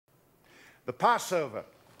The Passover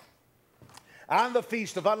and the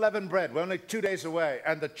Feast of Unleavened Bread were only 2 days away,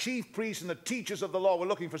 and the chief priests and the teachers of the law were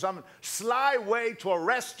looking for some sly way to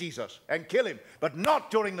arrest Jesus and kill him, but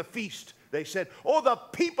not during the feast. They said, "Oh, the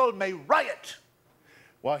people may riot."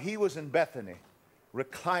 While he was in Bethany,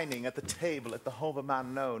 reclining at the table at the home of a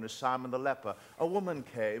man known as Simon the leper, a woman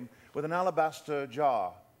came with an alabaster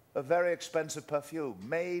jar, a very expensive perfume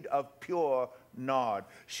made of pure nard.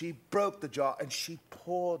 She broke the jar and she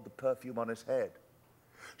poured the perfume on his head.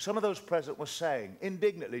 Some of those present were saying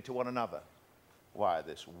indignantly to one another, "Why,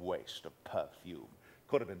 this waste of perfume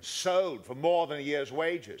could have been sold for more than a year's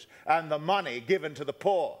wages and the money given to the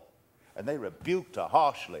poor." And they rebuked her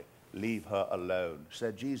harshly. "Leave her alone,"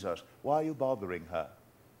 said Jesus. "Why are you bothering her?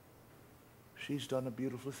 She's done a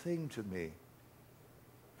beautiful thing to me.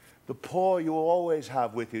 The poor you will always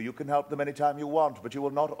have with you. You can help them anytime you want, but you will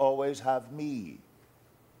not always have me."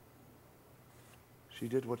 She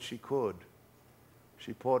did what she could.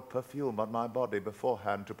 She poured perfume on my body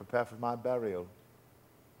beforehand to prepare for my burial.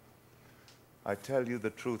 I tell you the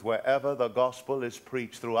truth, wherever the gospel is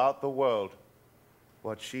preached throughout the world,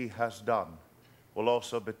 what she has done will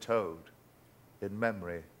also be told in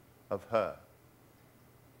memory of her.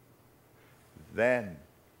 Then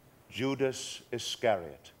Judas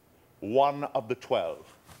Iscariot, one of the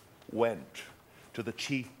 12, went to the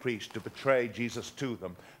chief priests to betray Jesus to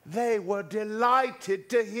them. They were delighted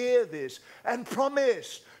to hear this and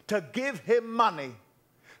promised to give him money.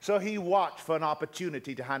 So he watched for an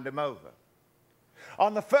opportunity to hand him over.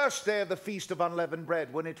 On the first day of the Feast of Unleavened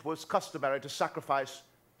Bread, when it was customary to sacrifice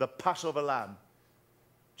the Passover lamb,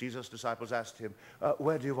 Jesus' disciples asked him,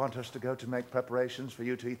 "Where do you want us to go to make preparations for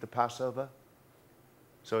you to eat the Passover?"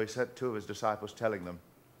 So he sent 2 of his disciples, telling them,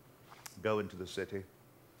 "Go into the city,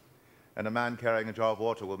 and a man carrying a jar of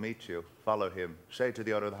water will meet you. Follow him. Say to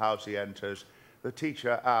the owner of the house he enters, 'The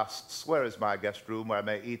teacher asks, where is my guest room where I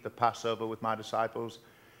may eat the Passover with my disciples?'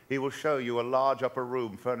 He will show you a large upper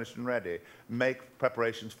room furnished and ready. Make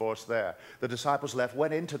preparations for us there." The disciples left,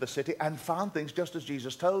 went into the city, and found things just as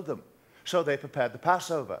Jesus told them. So they prepared the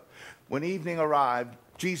Passover. When evening arrived,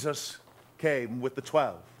 Jesus came with the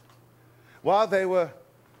 12. While they were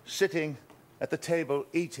sitting at the table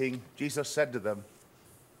eating, Jesus said to them,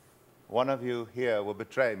 "One of you here will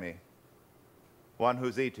betray me, one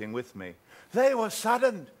who's eating with me." They were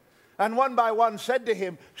saddened, and one by one said to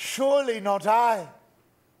him, "Surely not I."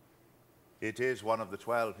 "It is one of the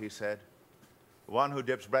 12, he said, "one who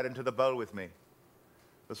dips bread into the bowl with me.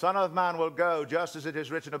 The Son of Man will go just as it is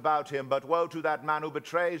written about him, but woe to that man who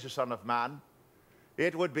betrays the Son of Man.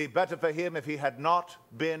 It would be better for him if he had not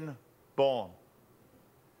been born."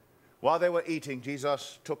 While they were eating,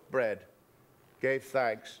 Jesus took bread, gave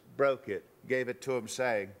thanks, broke it, gave it to him,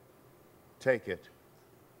 saying, "Take it.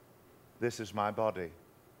 This is my body."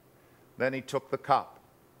 Then he took the cup,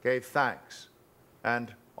 gave thanks,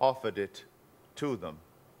 and offered it to them.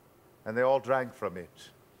 And they all drank from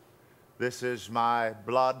it. "This is my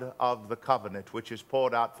blood of the covenant, which is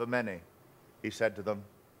poured out for many," he said to them.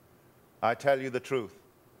 "I tell you the truth,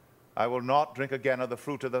 I will not drink again of the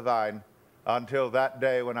fruit of the vine until that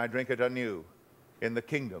day when I drink it anew in the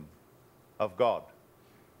kingdom of God."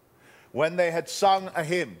 When they had sung a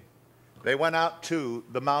hymn, they went out to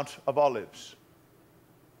the Mount of Olives.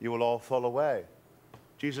 "You will all fall away,"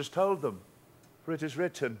 Jesus told them, "for it is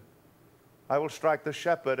written, I will strike the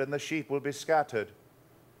shepherd and the sheep will be scattered.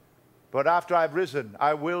 But after I've risen,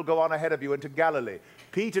 I will go on ahead of you into Galilee."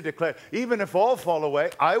 Peter declared, "Even if all fall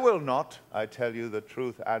away, I will not." "I tell you the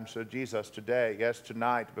truth," answered Jesus, "today, yes,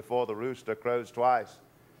 tonight, before the rooster crows twice,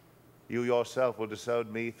 you yourself will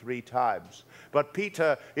disown me 3 times. But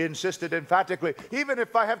Peter insisted emphatically, "Even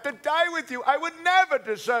if I have to die with you, I would never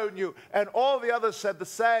disown you." And all the others said the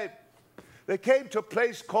same. They came to a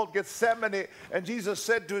place called Gethsemane, and Jesus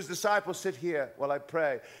said to his disciples, "Sit here while I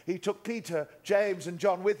pray." He took Peter, James, and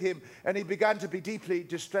John with him, and he began to be deeply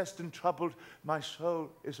distressed and troubled. "My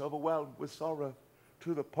soul is overwhelmed with sorrow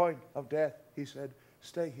to the point of death," he said.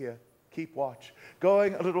 "Stay here, keep watch."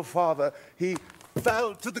 Going a little farther, he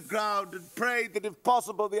fell to the ground and prayed that if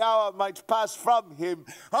possible the hour might pass from him.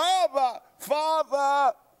 "Abba,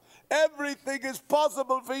 Father, everything is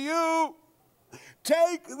possible for you.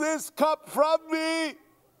 Take this cup from me,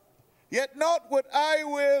 yet not what I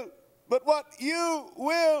will, but what you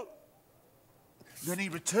will." Then he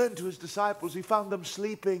returned to his disciples. He found them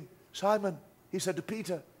sleeping. "Simon," he said to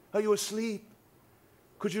Peter, "are you asleep?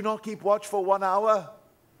 Could you not keep watch for 1 hour?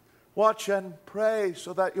 Watch and pray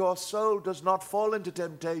so that your soul does not fall into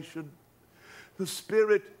temptation. The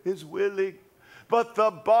spirit is willing, but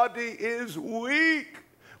the body is weak."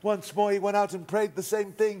 Once more he went out and prayed the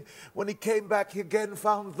same thing. When he came back, he again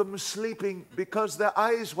found them sleeping because their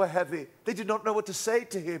eyes were heavy. They did not know what to say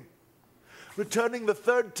to him. Returning the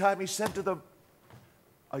third time, he said to them,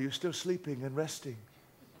 "Are you still sleeping and resting?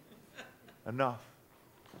 Enough.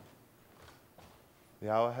 The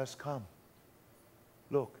hour has come.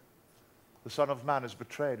 Look, the Son of Man is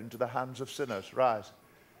betrayed into the hands of sinners. Rise,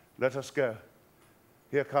 let us go.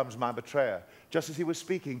 Here comes my betrayer." Just as he was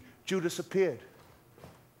speaking, Judas appeared.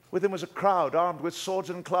 With him was a crowd armed with swords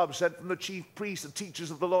and clubs sent from the chief priests, the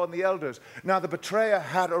teachers of the law, and the elders. Now the betrayer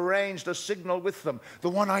had arranged a signal with them. "The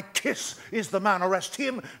one I kiss is the man. Arrest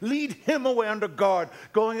him. Lead him away under guard."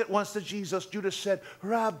 Going at once to Jesus, Judas said,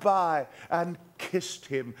 "Rabbi," and kissed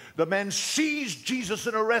him. The men seized Jesus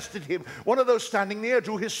and arrested him. One of those standing near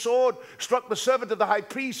drew his sword, struck the servant of the high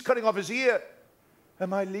priest, cutting off his ear.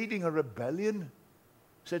 "Am I leading a rebellion,"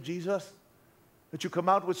 said Jesus, "that you come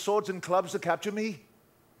out with swords and clubs to capture me?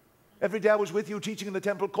 Every day I was with you teaching in the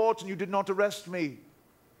temple courts, and you did not arrest me.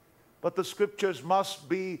 But the scriptures must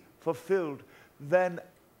be fulfilled." Then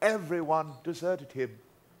everyone deserted him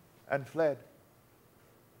and fled.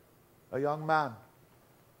 A young man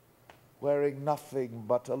wearing nothing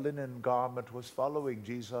but a linen garment was following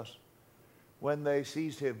Jesus. When they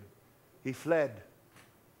seized him, he fled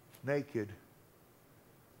naked,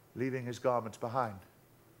 leaving his garments behind.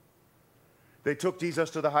 They took Jesus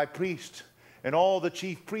to the high priest, and all the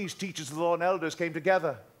chief priests, teachers of the law, and elders came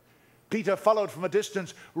together. Peter followed from a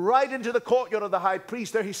distance right into the courtyard of the high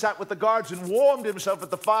priest. There he sat with the guards and warmed himself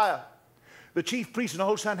at the fire. The chief priests and the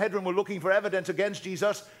whole Sanhedrin were looking for evidence against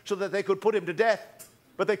Jesus so that they could put him to death,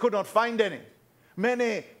 but they could not find any.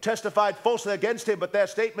 Many testified falsely against him, but their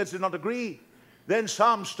statements did not agree. Then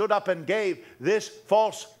some stood up and gave this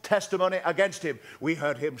false testimony against him. "We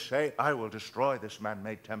heard him say, 'I will destroy this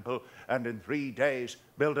man-made temple, and in 3 days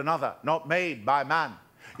build another, not made by man.'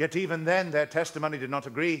 Yet even then their testimony did not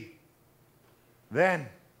agree." Then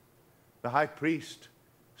the high priest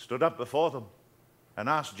stood up before them and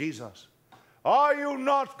asked Jesus, "Are you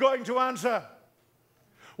not going to answer?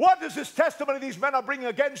 What is this testimony these men are bringing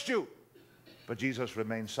against you?" But Jesus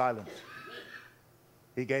remained silent.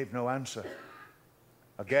 He gave no answer.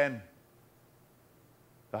 Again,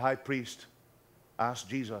 the high priest asked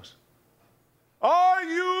Jesus, "Are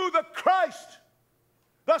you the Christ,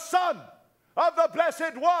 the Son of the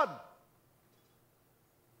Blessed One?"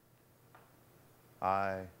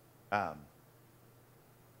 "I am,"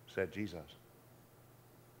 said Jesus.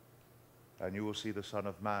 "And you will see the Son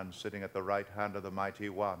of Man sitting at the right hand of the Mighty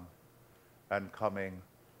One and coming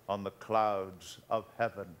on the clouds of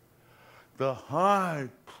heaven." The high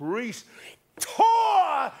priest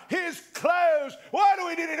tore his clothes. "Why do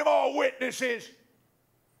we need any more witnesses?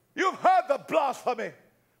 You've heard the blasphemy.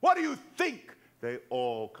 What do you think?" They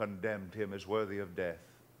all condemned him as worthy of death.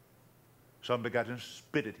 Some began to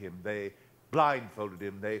spit at him. They blindfolded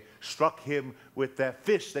him. They struck him with their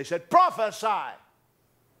fists. They said, "Prophesy!"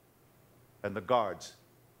 And the guards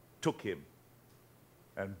took him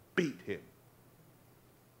and beat him.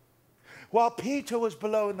 While Peter was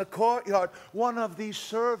below in the courtyard, one of these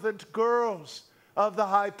servant girls of the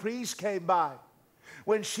high priest came by.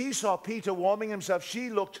 When she saw Peter warming himself, she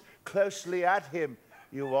looked closely at him.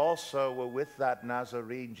 "You also were with that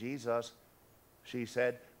Nazarene Jesus," she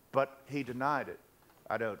said, but he denied it.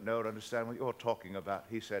 "I don't know or understand what you're talking about,"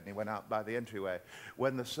 he said, and he went out by the entryway.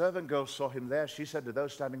 When the servant girl saw him there, she said to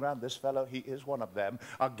those standing around, "This fellow, he is one of them."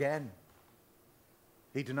 Again,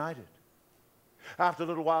 he denied it. After a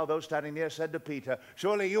little while, those standing near said to Peter,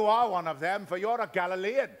 "Surely you are one of them, for you're a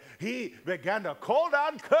Galilean." He began to call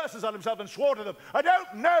down curses on himself and swore to them, "I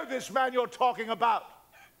don't know this man you're talking about."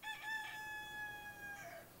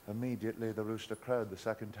 Immediately the rooster crowed the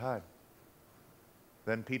second time.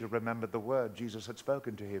 Then Peter remembered the word Jesus had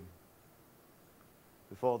spoken to him.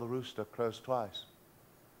 "Before the rooster crows twice,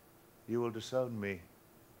 you will disown me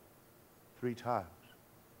 3 times.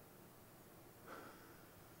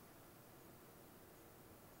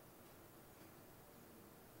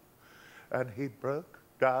 And he broke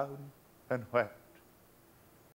down and wept.